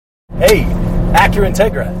Hey, Acura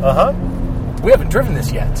Integra. Uh-huh. We haven't driven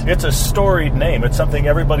this yet. It's a storied name. It's something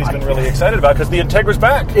everybody's been really excited about because the Integra's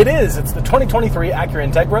back. It is. It's the 2023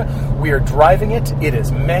 Acura Integra. We are driving it. It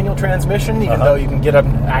is manual transmission, even though you can get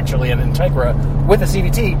actually an Integra with a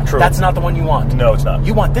CVT. True. That's not the one you want. No, it's not.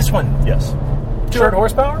 You want this one. Yes. 200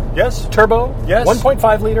 horsepower? Yes. Turbo? Yes.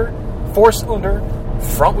 1.5 liter, 4-cylinder,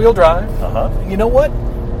 front-wheel drive. Uh-huh. You know what?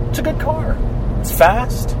 It's a good car. It's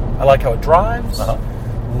fast. I like how it drives. Uh-huh.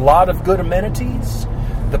 A lot of good amenities.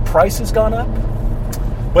 The price has gone up.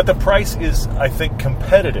 But the price is, I think,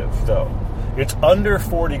 competitive, though. It's under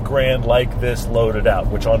 40 grand like this loaded out,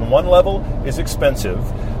 which on one level is expensive.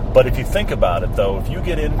 But if you think about it, though, if you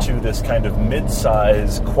get into this kind of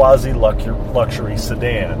mid-size, quasi-luxury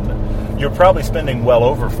sedan, you're probably spending well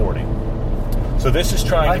over 40. So this is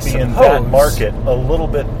trying to be in that market a little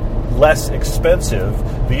bit less expensive.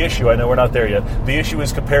 The issue, I know we're not there yet, the issue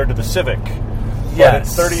is compared to the Civic. But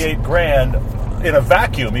it's 38 grand. In a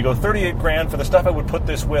vacuum, you go 38 grand for the stuff I would put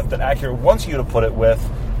this with that Acura wants you to put it with.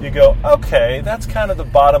 You go, okay, that's kind of the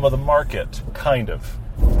bottom of the market, kind of.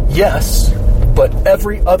 Yes, but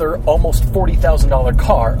every other almost $40,000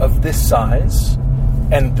 car of this size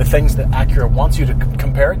and the things that Acura wants you to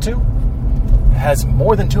compare it to has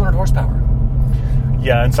more than 200 horsepower.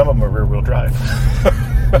 Yeah, and some of them are rear-wheel drive.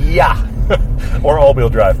 Yeah. Or all-wheel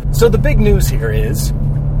drive. So the big news here is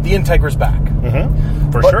the Integra's back.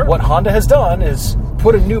 For sure. What Honda has done is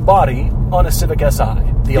put a new body on a Civic Si,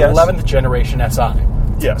 the 11th generation SI.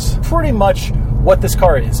 Yes. Pretty much what this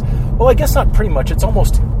car is. Well, I guess not pretty much. It's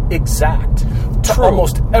almost exact to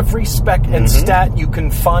almost every spec and stat you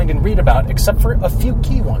can find and read about, except for a few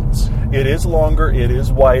key ones. It is longer. It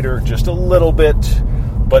is wider, just a little bit.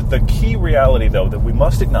 But the key reality, though, that we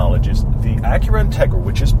must acknowledge is the Acura Integra,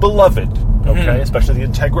 which is beloved, okay, especially the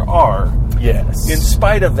Integra R. Yes. In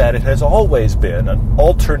spite of that, it has always been an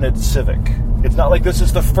alternate Civic. It's not like this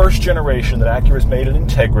is the first generation that Acura's made an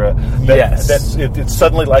Integra it's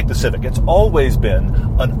suddenly like the Civic. It's always been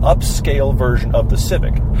an upscale version of the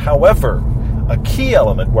Civic. However, a key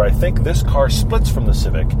element where I think this car splits from the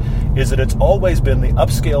Civic is that it's always been the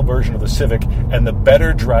upscale version of the Civic and the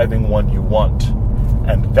better driving one you want.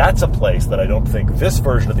 And that's a place that I don't think this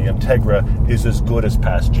version of the Integra is as good as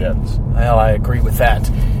past gens. Well, I agree with that.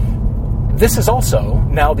 This is also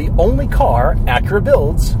now the only car Acura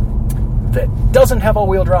builds that doesn't have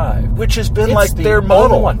all-wheel drive. Which has been like their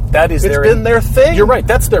model. That is been their thing. You're right.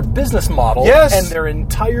 That's their business model. Yes. And their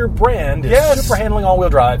entire brand is super handling all-wheel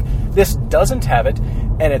drive. This doesn't have it,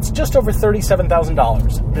 and it's just over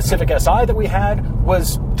 $37,000. The Civic Si that we had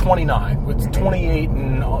was $29,000. With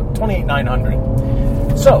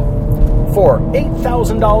 $28,900. So, for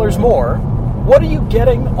 $8,000 more, what are you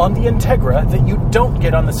getting on the Integra that you don't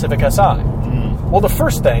get on the Civic Si? Well, the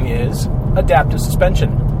first thing is adaptive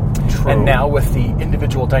suspension. True. And now with the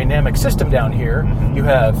individual dynamic system down here, you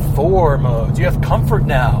have 4 modes. You have comfort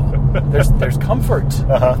now. There's comfort.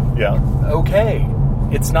 Yeah. Okay.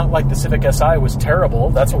 It's not like the Civic Si was terrible.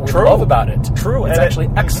 That's what we love about it. True. It's actually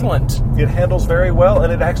excellent. It handles very well,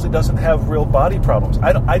 and it actually doesn't have real body problems.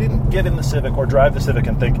 I didn't get in the Civic or drive the Civic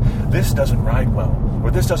and think, this doesn't ride well,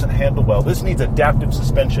 or this doesn't handle well. This needs adaptive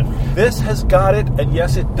suspension. This has got it, and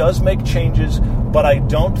yes, it does make changes, but I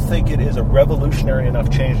don't think it is a revolutionary enough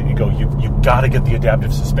change that you go, you got to get the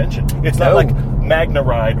adaptive suspension. It's not like Magna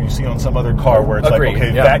Ride you see on some other car where it's like,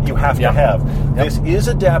 okay, that you have to have. This is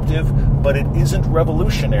adaptive, but it isn't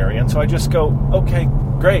revolutionary. And so I just go, okay,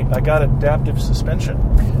 great, I got adaptive suspension.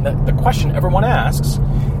 The question everyone asks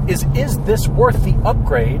is this worth the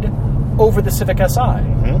upgrade over the Civic Si?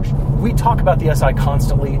 We talk about the Si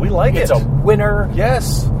constantly. We like it. It's a winner.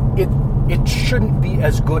 Yes. It shouldn't be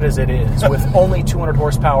as good as it is with only 200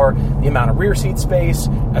 horsepower, the amount of rear seat space,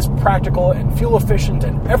 as practical and fuel efficient,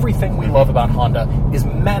 and everything we love about Honda is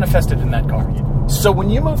manifested in that car. So when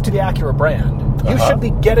you move to the Acura brand, you should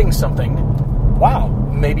be getting something, wow,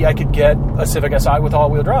 maybe I could get a Civic Si with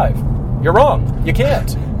all-wheel drive. You're wrong. You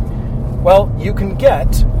can't. Well, you can get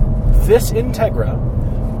this Integra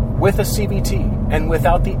with a CVT and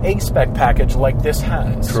without the A-Spec package like this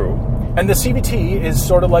has. True. And the CVT is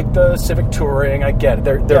sort of like the Civic Touring. I get it.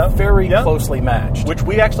 They're very closely matched. Which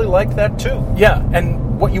we actually like that too. Yeah,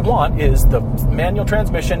 and what you want is the manual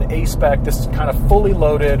transmission, A-Spec, this is kind of fully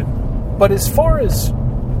loaded. But as far as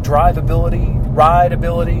drivability,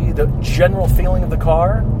 rideability, the general feeling of the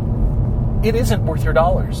car, it isn't worth your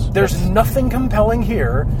dollars. There's nothing compelling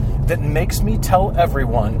here that makes me tell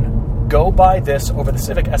everyone, go buy this over the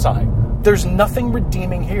Civic Si. There's nothing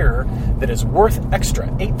redeeming here that is worth extra,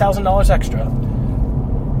 $8,000 extra,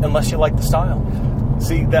 unless you like the style.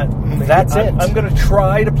 See, That's it. I'm going to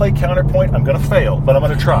try to play counterpoint. I'm going to fail, but I'm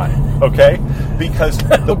going to try, okay? Because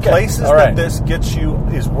the places that this gets you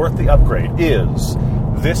is worth the upgrade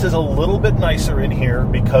this is a little bit nicer in here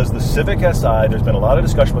because the Civic Si, there's been a lot of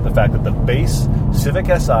discussion about the fact that the base Civic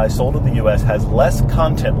Si sold in the U.S. has less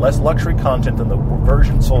content, less luxury content than the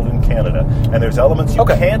version sold in Canada. And there's elements you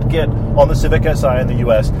can't get on the Civic Si in the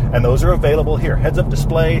U.S., and those are available here. Heads-up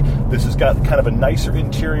display, this has got kind of a nicer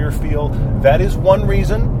interior feel. That is one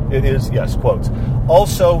reason. It is, yes, quotes.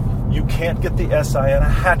 Also, you can't get the Si in a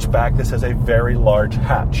hatchback. This has a very large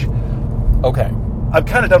hatch. Okay. I'm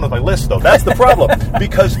kind of done with my list, though. That's the problem.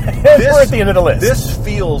 Because we're at the end of the list. This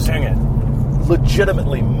feels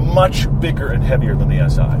legitimately much bigger and heavier than the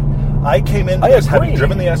Si. I came into this having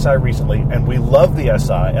driven the Si recently, and we love the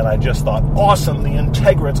Si, and I just thought, awesome, the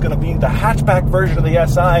Integra, it's going to be the hatchback version of the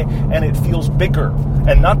Si, and it feels bigger,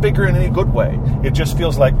 and not bigger in any good way. It just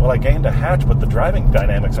feels like, well, I gained a hatch, but the driving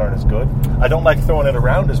dynamics aren't as good. I don't like throwing it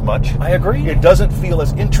around as much. I agree. It doesn't feel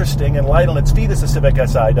as interesting and light on its feet as the Civic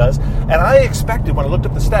Si does, and I expected, when I looked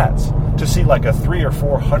at the stats, to see like a 300 or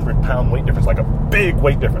 400 pound weight difference, like a big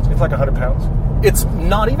weight difference. It's like 100 pounds. It's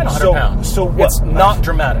not even 100 pounds. So it's not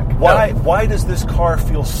dramatic. Why does this car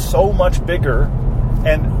feel so much bigger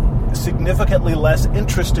and significantly less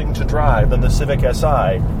interesting to drive than the Civic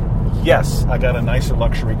Si? Yes, I got a nicer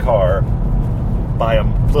luxury car by a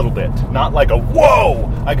little bit. Not like a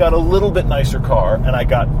whoa! I got a little bit nicer car, and I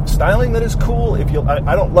got styling that is cool.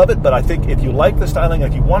 I don't love it, but I think if you like the styling,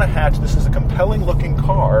 if you want a hatch, this is a compelling looking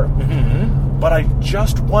car. Mm-hmm. But I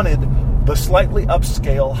just wanted the slightly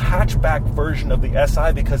upscale hatchback version of the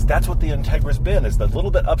Si, because that's what the Integra's been, is the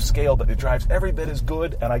little bit upscale, but it drives every bit as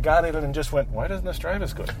good. And I got it and just went, why doesn't this drive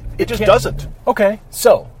as good? It just doesn't. Okay,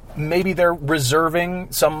 so maybe they're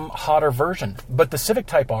reserving some hotter version, but the Civic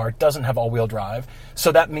Type R doesn't have all-wheel drive,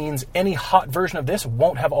 so that means any hot version of this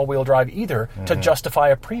won't have all-wheel drive either to justify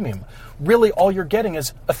a premium. Really, all you're getting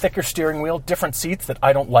is a thicker steering wheel, different seats that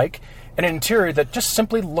I don't like, and an interior that just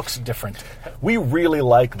simply looks different. We really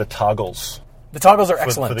like the toggles. The toggles are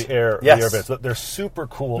excellent. For the air vents. They're super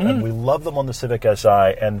cool, and we love them on the Civic Si,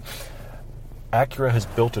 and Acura has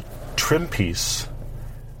built a trim piece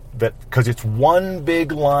because it's one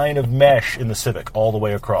big line of mesh in the Civic all the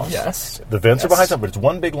way across. Yes. The vents are behind something, but it's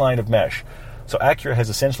one big line of mesh. So Acura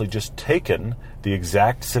has essentially just taken the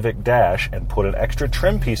exact Civic dash and put an extra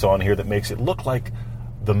trim piece on here that makes it look like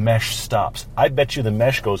the mesh stops. I bet you the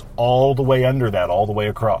mesh goes all the way under that, all the way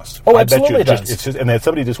across. Oh, absolutely it does. And then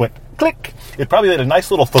somebody just went click. It probably made a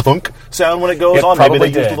nice little thunk sound when it goes on. Maybe they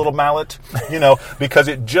used a little mallet, because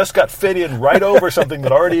it just got fit in right over something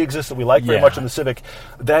that already exists that we like very much in the Civic.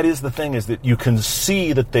 That is the thing, is that you can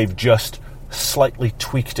see that they've just slightly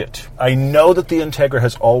tweaked it. I know that the Integra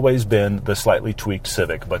has always been the slightly tweaked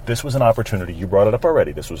Civic, but this was an opportunity. You brought it up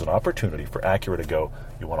already. This was an opportunity for Acura to go,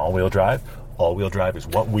 you want all-wheel drive? All-wheel drive is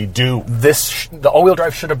what we do. The all-wheel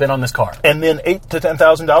drive should have been on this car. And then $8,000 to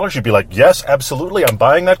 $10,000, you'd be like, yes, absolutely, I'm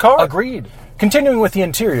buying that car. Agreed. Continuing with the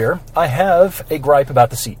interior, I have a gripe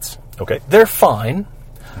about the seats. Okay. They're fine,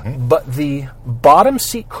 but the bottom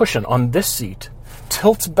seat cushion on this seat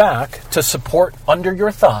tilts back to support under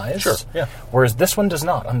your thighs. Sure, yeah. Whereas this one does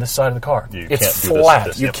not on this side of the car. It's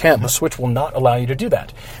flat. You can't. The Switch will not allow you to do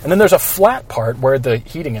that. And then there's a flat part where the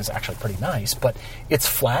heating is actually pretty nice, but it's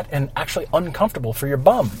flat and actually uncomfortable for your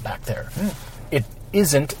bum back there. It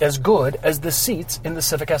isn't as good as the seats in the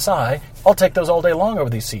Civic Si. I'll take those all day long over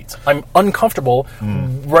these seats. I'm uncomfortable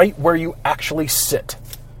right where you actually sit.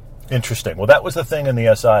 Interesting. Well, that was the thing in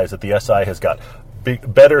the Si, is that the Si has got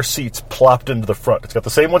better seats plopped into the front. It's got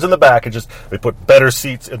the same ones in the back. It just they put better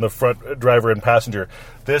seats in the front, driver and passenger.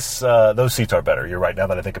 Those seats are better. You're right. Now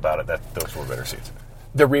that I think about it, those were better seats.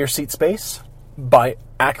 The rear seat space, by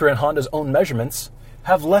Acura and Honda's own measurements,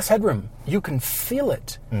 have less headroom. You can feel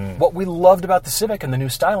it. What we loved about the Civic and the new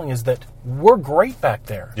styling is that we're great back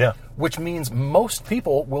there. Yeah. Which means most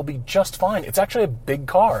people will be just fine. It's actually a big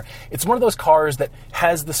car. It's one of those cars that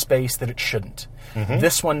has the space that it shouldn't.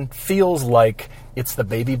 This one feels like it's the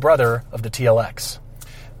baby brother of the TLX.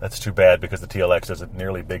 That's too bad, because the TLX isn't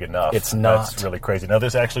nearly big enough. It's not. That's really crazy. Now,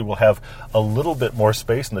 this actually will have a little bit more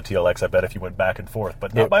space in the TLX, I bet, if you went back and forth,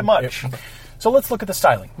 but not by much. So let's look at the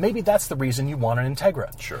styling. Maybe that's the reason you want an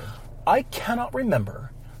Integra. Sure. I cannot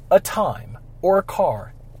remember a time or a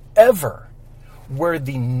car ever where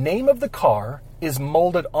the name of the car is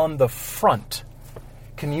molded on the front.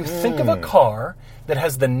 Can you think of a car that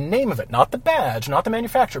has the name of it, not the badge, not the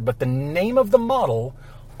manufacturer, but the name of the model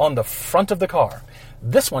on the front of the car?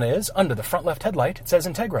 This one is, under the front left headlight, it says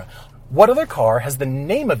Integra. What other car has the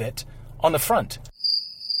name of it on the front?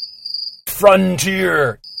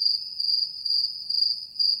 Frontier.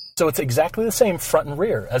 So it's exactly the same front and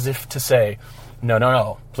rear, as if to say,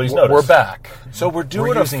 no. Please notice. We're back. So we're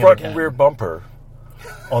doing a front and rear bumper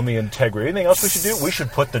on the Integra. Anything else we should do? We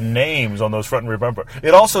should put the names on those front and rear bumper.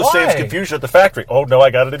 It also saves confusion at the factory. Oh, no,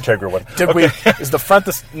 I got an Integra one. Did we? Is the front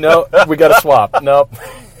the... No, we got to swap. Nope.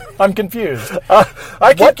 I'm confused.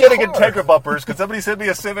 I keep getting Integra bumpers. Could somebody send me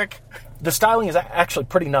a Civic? The styling is actually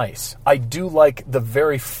pretty nice. I do like the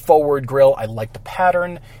very forward grille. I like the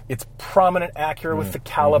pattern. It's prominent Acura with the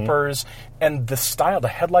calipers. And the style, the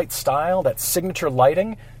headlight style, that signature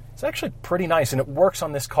lighting, it's actually pretty nice, and it works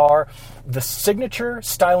on this car. The signature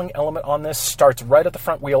styling element on this starts right at the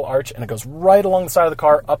front wheel arch, and it goes right along the side of the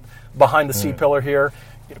car, up behind the C-pillar here.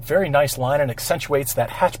 Very nice line, and accentuates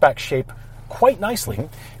that hatchback shape quite nicely.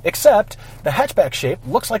 Except the hatchback shape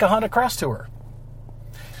looks like a Honda Cross Tour.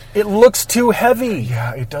 It looks too heavy.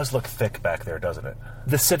 Yeah, it does look thick back there, doesn't it?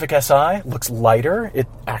 The Civic Si looks lighter. It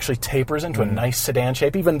actually tapers into a nice sedan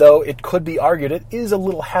shape, even though it could be argued it is a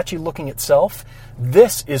little hatchy looking itself.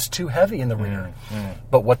 This is too heavy in the rear.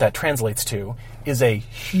 But what that translates to is a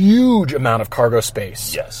huge amount of cargo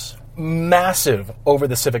space. Yes. Massive over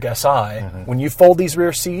the Civic Si. When you fold these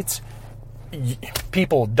rear seats,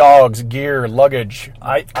 people, dogs, gear, luggage,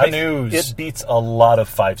 canoes. It beats a lot of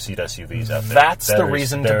 5-seat SUVs out there. That's the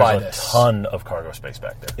reason to buy this. There's a ton of cargo space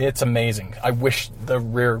back there. It's amazing. I wish the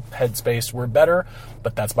rear head space were better,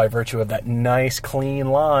 but that's by virtue of that nice, clean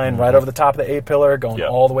line right over the top of the A-pillar going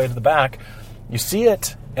all the way to the back. You see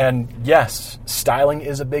it, and yes, styling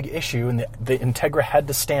is a big issue, and the Integra had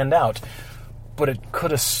to stand out, but it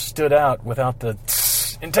could have stood out without the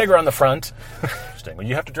Integra on the front. Interesting. Well,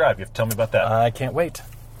 you have to drive. You have to tell me about that. I can't wait.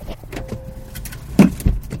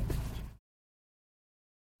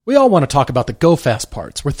 We all want to talk about the go fast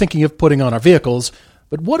parts we're thinking of putting on our vehicles,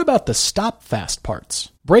 but what about the stop fast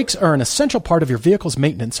parts? Brakes are an essential part of your vehicle's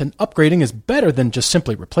maintenance, and upgrading is better than just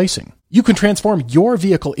simply replacing. You can transform your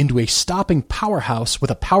vehicle into a stopping powerhouse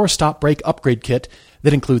with a Power Stop brake upgrade kit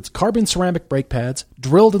that includes carbon ceramic brake pads,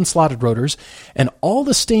 drilled and slotted rotors, and all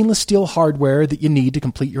the stainless steel hardware that you need to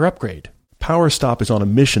complete your upgrade. PowerStop is on a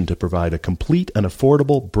mission to provide a complete and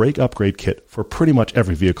affordable brake upgrade kit for pretty much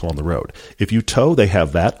every vehicle on the road. If you tow, they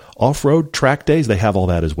have that. Off-road, track days, they have all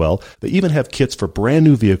that as well. They even have kits for brand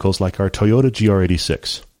new vehicles like our Toyota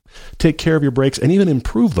GR86. Take care of your brakes and even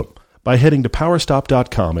improve them by heading to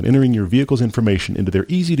PowerStop.com and entering your vehicle's information into their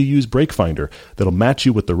easy-to-use brake finder that'll match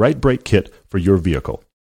you with the right brake kit for your vehicle.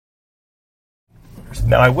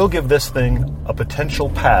 Now, I will give this thing a potential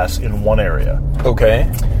pass in one area. Okay.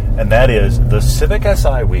 And that is the Civic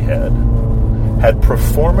Si we had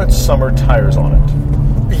performance summer tires on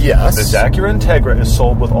it. Yes. This Acura Integra is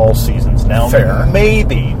sold with all seasons. Now, fair.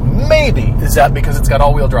 Maybe. Is that because it's got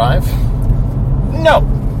all-wheel drive? No.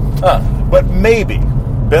 But maybe,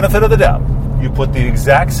 benefit of the doubt, you put the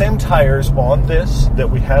exact same tires on this that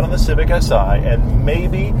we had on the Civic Si, and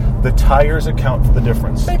maybe the tires account for the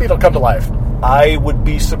difference. Maybe it'll come to life. I would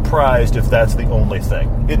be surprised if that's the only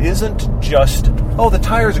thing. It isn't just, the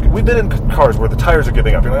tires are... We've been in cars where the tires are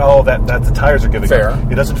giving up. You're like, that's the tires are giving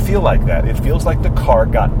up. It doesn't feel like that. It feels like the car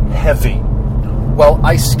got heavy. Well,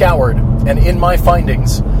 I scoured, and in my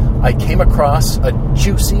findings, I came across a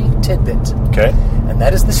juicy tidbit. Okay. And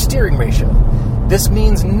that is the steering ratio. This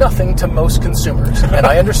means nothing to most consumers, and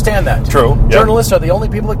I understand that. True. Yep. Journalists are the only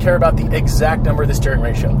people that care about the exact number of the steering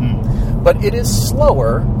ratio. But it is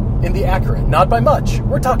slower in the Acura, not by much.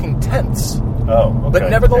 We're talking tenths. Oh, okay.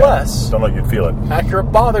 But nevertheless, don't know you'd feel it.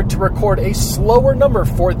 Acura bothered to record a slower number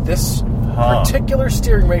for this particular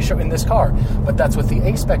steering ratio in this car. But that's with the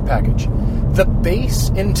A-Spec package. The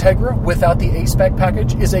base Integra without the A-Spec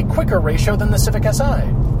package is a quicker ratio than the Civic Si.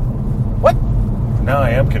 What? Now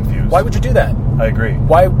I am confused. Why would you do that? I agree.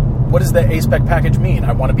 What does the A-Spec package mean?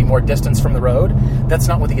 I want to be more distance from the road? That's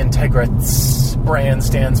not what the Integra brand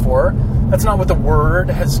stands for. That's not what the word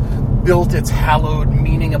has built its hallowed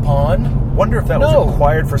meaning upon. Wonder if that was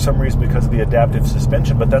required for some reason because of the adaptive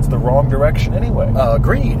suspension, but that's the wrong direction anyway.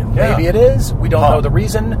 Agreed. Yeah. Maybe it is. We don't know the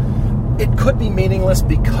reason. It could be meaningless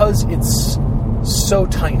because it's so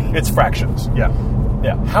tiny. It's fractions. Yeah.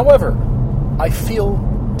 However, I feel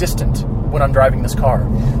distant when I'm driving this car.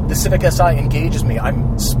 The Civic Si engages me.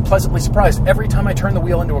 I'm pleasantly surprised every time I turn the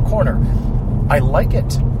wheel into a corner. I like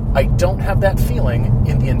it. I don't have that feeling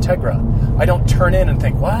in the Integra. I don't turn in and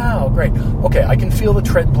think, wow, great. Okay, I can feel the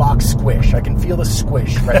tread block squish. I can feel the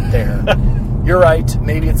squish right there. You're right,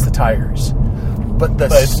 maybe it's the tires. But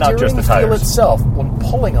it's not just the steering feel tires. itself, when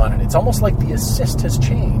pulling on it, it's almost like the assist has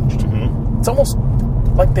changed. It's almost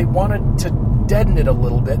like they wanted to deaden it a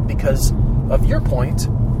little bit because, of your point,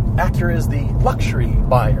 Acura is the luxury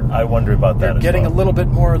buyer. I wonder about that. You're getting a little bit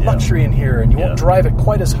more luxury in here, and you won't drive it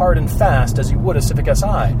quite as hard and fast as you would a Civic Si,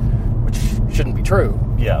 which shouldn't be true.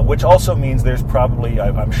 Yeah, which also means there's probably,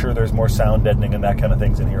 I'm sure there's more sound deadening and that kind of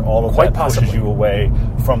things in here. All of Quite that pushes you away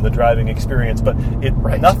from the driving experience. But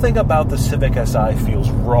nothing about the Civic Si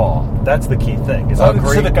feels raw. That's the key thing. It's not the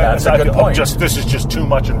Civic That's Si a good point. This is just too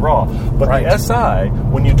much and raw. But the Si,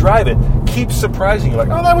 when you drive it, keeps surprising you. Like,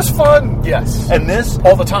 oh, that was fun. Yes. And this,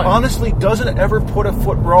 all the time, honestly doesn't ever put a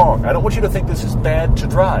foot wrong. I don't want you to think this is bad to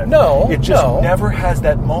drive. No. It just never has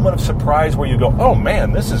that moment of surprise where you go, oh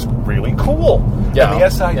man, this is really cool. Yeah. And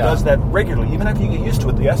the Si does that regularly. Even after you get used to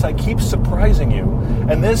it, the SI keeps surprising you.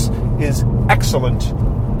 And this is excellent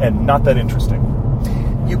and not that interesting.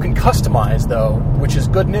 You can customize, though, which is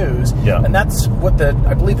good news. Yeah. And that's what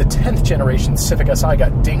I believe the 10th generation Civic Si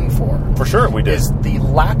got dinged for. For sure, we did. Is the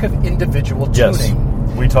lack of individual tuning. Yes,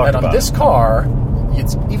 we talked about it. And on this car,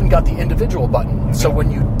 it's even got the individual button. Mm-hmm. So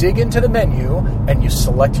when you dig into the menu and you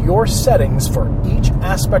select your settings for each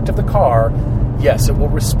aspect of the car, yes, it will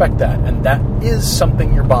respect that, and that is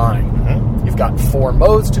something you're buying. Mm-hmm. You've got 4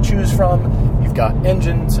 modes to choose from. You've got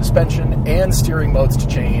engine, suspension, and steering modes to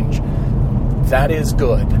change. That is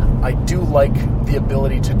good. I do like the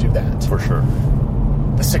ability to do that. For sure.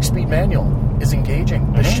 The 6-speed manual is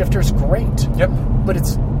engaging. The shifter's great. Yep. But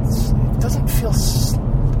it doesn't feel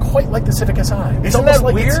quite like the Civic Si. Isn't that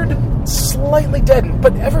like weird? It's slightly deadened,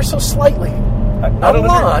 but ever so slightly. I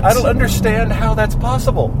don't understand how that's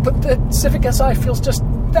possible. But the Civic Si feels just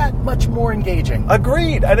that much more engaging.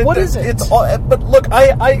 Agreed. And what is it? It's all, but look,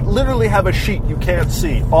 I literally have a sheet you can't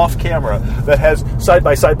see off camera that has side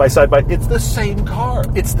by side by side by. It's the same car.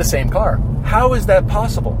 It's the same car. How is that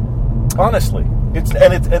possible? Honestly. And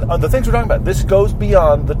the things we're talking about, this goes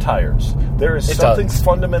beyond the tires. There is something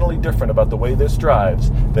fundamentally different about the way this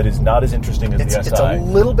drives that is not as interesting as the SI. It's a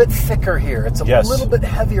little bit thicker here. It's a little bit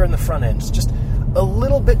heavier in the front end. It's just a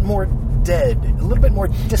little bit more dead, a little bit more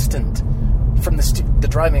distant from the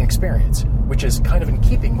driving experience, which is kind of in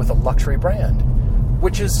keeping with a luxury brand,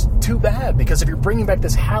 which is too bad, because if you're bringing back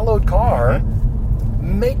this hallowed car,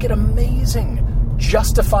 make it amazing.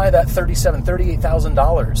 Justify that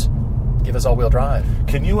 $38,000. Give us all-wheel drive.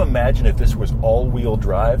 Can you imagine if this was all-wheel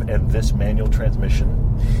drive and this manual transmission?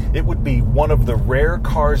 It would be one of the rare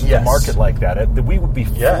cars in the market like that. We would be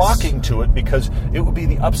flocking to it because it would be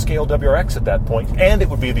the upscale WRX at that point, and it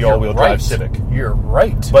would be the all-wheel drive Civic. You're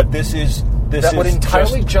right. But this would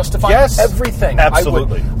entirely justify everything.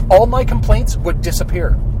 Absolutely. All my complaints would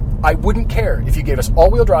disappear. I wouldn't care if you gave us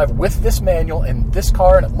all-wheel drive with this manual and this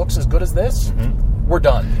car, and it looks as good as this. We're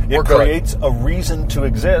done. It creates a reason to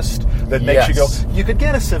exist that makes you go, you could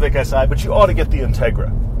get a Civic Si, but you ought to get the Integra.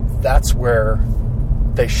 That's where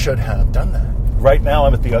they should have done that. Right now,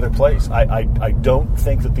 I'm at the other place. I don't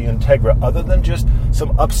think that the Integra, other than just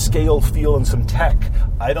some upscale feel and some tech,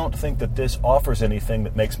 I don't think that this offers anything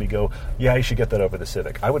that makes me go, yeah, you should get that over the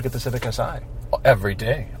Civic. I would get the Civic Si. Every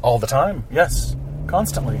day. All the time. Yes.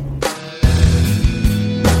 Constantly.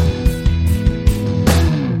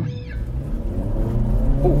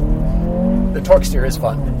 Ooh. The torque steer is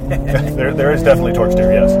fun. there is definitely torque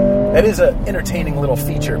steer, yes. That is an entertaining little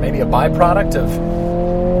feature. Maybe a byproduct of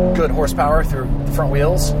good horsepower through the front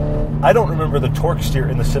wheels. I don't remember the torque steer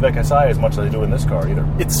in the Civic Si as much as I do in this car either.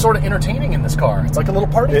 It's sort of entertaining in this car. It's like a little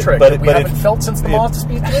party trick that we haven't felt since the Mazda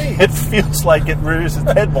Speed 3. It feels like it rears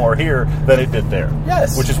its head more here than it did there.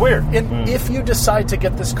 Yes. Which is weird. And if you decide to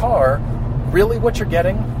get this car, really what you're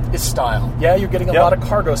getting is style. Yeah, you're getting a lot of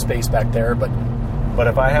cargo space back there, but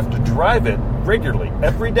if I have to drive it regularly,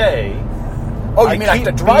 every day... Oh, you mean I have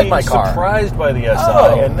to drive my car? I'm surprised by the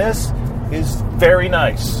SI, and this is very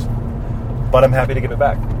nice. But I'm happy to give it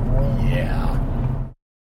back. Yeah.